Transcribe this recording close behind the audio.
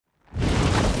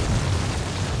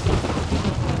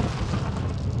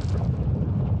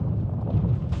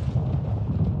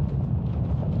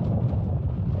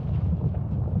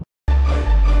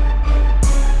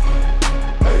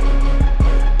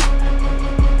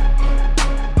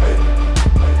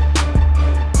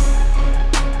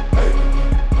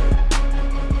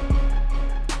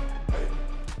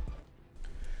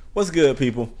What's good,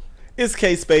 people? It's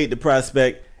K.Spade the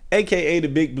Prospect, aka the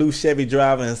big blue Chevy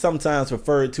driver, and sometimes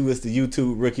referred to as the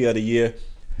YouTube Rookie of the Year.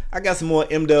 I got some more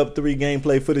MW3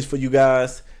 gameplay footage for you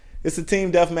guys. It's a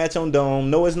team deathmatch on Dome.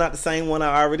 No, it's not the same one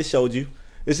I already showed you.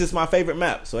 It's just my favorite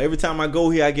map. So every time I go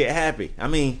here, I get happy. I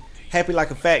mean, happy like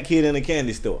a fat kid in a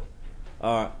candy store.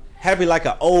 Happy like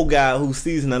an old guy who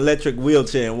sees an electric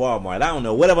wheelchair in Walmart. I don't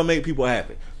know, whatever make people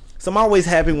happy. So I'm always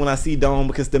happy when I see Dome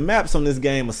because the maps on this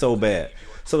game are so bad.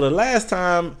 So the last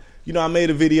time, I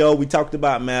made a video, we talked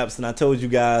about maps, and I told you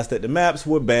guys that the maps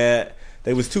were bad.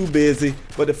 They was too busy,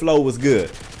 but the flow was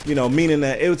good. Meaning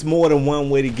that it was more than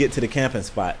one way to get to the camping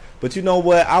spot. But you know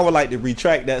what? I would like to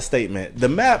retract that statement. The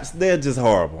maps, they're just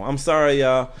horrible. I'm sorry,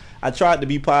 y'all. I tried to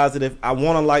be positive. I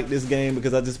want to like this game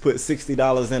because I just put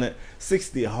 $60 in it,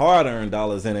 60 hard-earned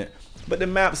dollars in it. But the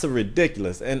maps are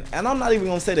ridiculous. And I'm not even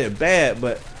going to say they're bad,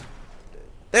 but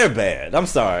they're bad. I'm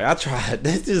sorry. I tried.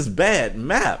 They're just bad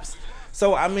maps.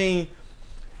 So, I mean,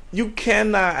 you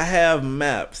cannot have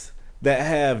maps that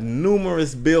have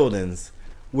numerous buildings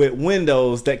with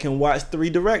windows that can watch 3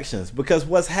 directions. Because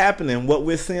what's happening, what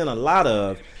we're seeing a lot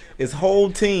of, is whole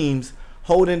teams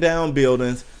holding down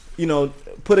buildings.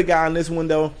 Put a guy in this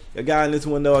window, a guy in this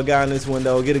window, a guy in this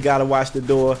window, get a guy to watch the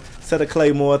door, set a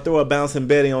claymore, throw a bouncing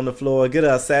Betty on the floor, get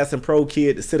an assassin pro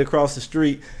kid to sit across the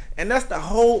street. And that's the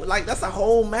whole, that's a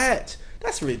whole match.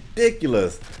 That's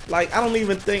ridiculous. I don't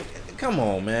even think, come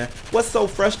on, man. What's so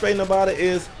frustrating about it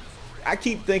is I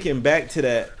keep thinking back to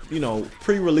that,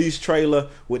 pre-release trailer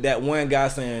with that one guy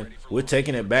saying, we're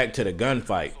taking it back to the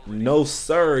gunfight. No,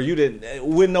 sir,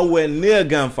 we're nowhere near a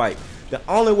gunfight. The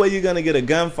only way you're going to get a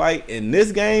gunfight in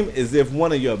this game is if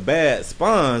one of your bad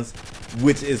spawns,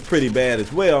 which is pretty bad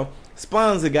as well,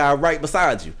 spawns a guy right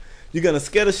beside you. You're going to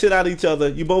scare the shit out of each other.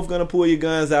 You're both going to pull your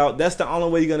guns out. That's the only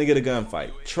way you're going to get a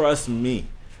gunfight. Trust me.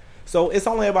 So it's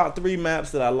only about 3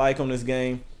 maps that I like on this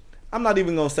game. I'm not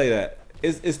even going to say that.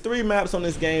 It's 3 maps on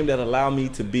this game that allow me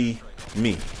to be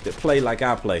me, that play like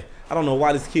I play. I don't know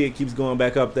why this kid keeps going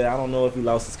back up there. I don't know if he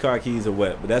lost his car keys or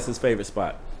what, but that's his favorite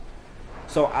spot.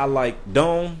 So I like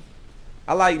Dome,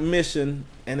 I like Mission,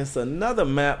 and it's another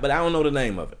map, but I don't know the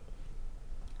name of it.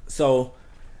 So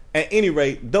at any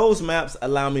rate, those maps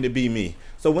allow me to be me.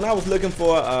 So when I was looking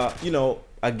for,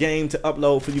 a game to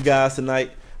upload for you guys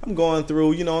tonight, I'm going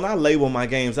through, and I label my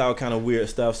games out kind of weird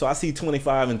stuff. So I see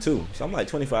 25 and 2. So I'm like,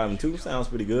 25 and 2 sounds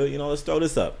pretty good. Let's throw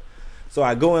this up. So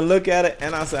I go and look at it,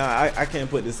 and I say, I can't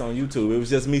put this on YouTube. It was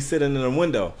just me sitting in a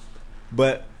window.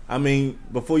 But, I mean,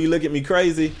 before you look at me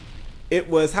crazy, it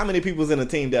was, how many people's in a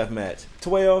team deathmatch?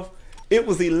 12? It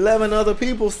was 11 other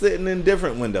people sitting in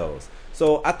different windows.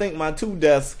 So I think my 2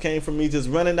 deaths came from me just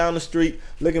running down the street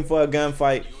looking for a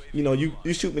gunfight.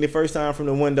 You shoot me the first time from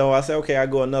the window. I say, okay, I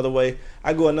go another way.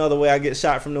 I go another way. I get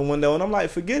shot from the window. And I'm like,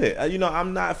 forget it.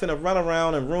 I'm not finna run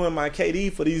around and ruin my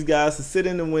KD for these guys to sit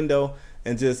in the window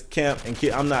and just camp and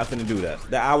kill. I'm not finna do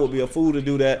that. I would be a fool to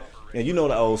do that. And you know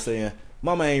the old saying,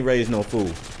 mama ain't raised no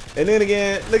fool. And then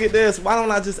again, look at this. Why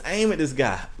don't I just aim at this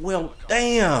guy? Well,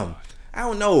 damn. I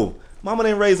don't know. Mama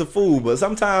didn't raise a fool, but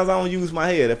sometimes I don't use my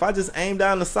head. If I just aim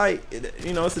down the sight,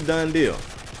 it's a done deal.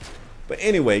 But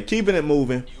anyway, keeping it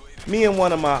moving. Me and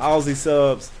one of my Aussie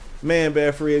subs, Man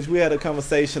Bear Fridge, we had a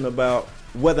conversation about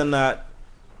whether or not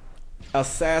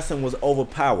Assassin was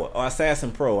overpowered or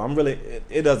Assassin Pro.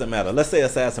 It doesn't matter. Let's say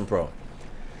Assassin Pro.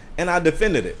 And I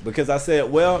defended it because I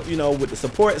said, well, with the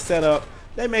support setup,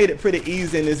 they made it pretty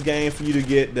easy in this game for you to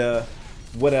get the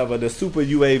Super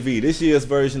UAV, this year's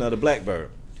version of the Blackbird.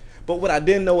 But what I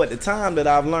didn't know at the time that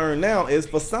I've learned now is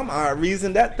for some odd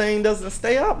reason that thing doesn't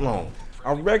stay up long.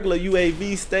 A regular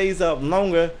UAV stays up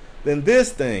longer than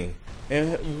this thing.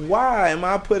 And why am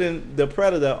I putting the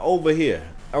Predator over here?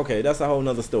 Okay, that's a whole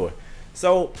nother story.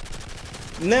 So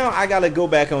now I gotta go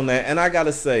back on that, and I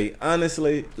gotta say,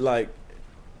 honestly, I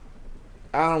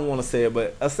don't want to say it,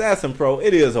 but Assassin Pro,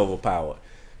 it is overpowered.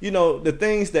 The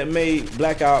things that made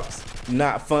Black Ops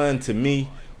not fun to me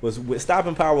was with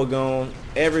stopping power gone,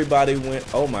 everybody went,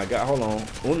 oh my God, hold on.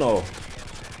 Uno,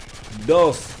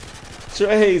 dos,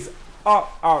 tres,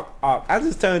 I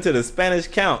just turned to the Spanish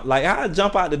count. I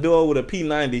jump out the door with a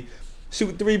P90,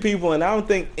 shoot 3 people, and I don't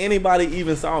think anybody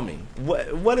even saw me.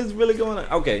 What is really going on?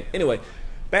 Okay, anyway,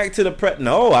 back to the Predator.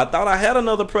 No, I thought I had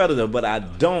another Predator, but I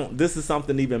don't. This is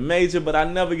something even major, but I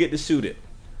never get to shoot it.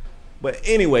 But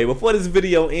anyway, before this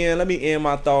video ends, let me end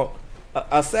my thought.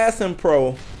 Assassin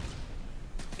Pro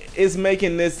is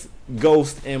making this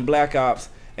Ghost in Black Ops,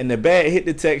 and the bad hit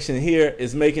detection here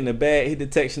is making the bad hit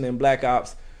detection in Black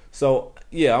Ops. So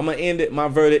yeah, I'm gonna end it. My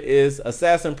verdict is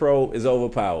Assassin Pro is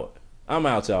overpowered. I'm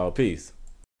out, y'all. Peace.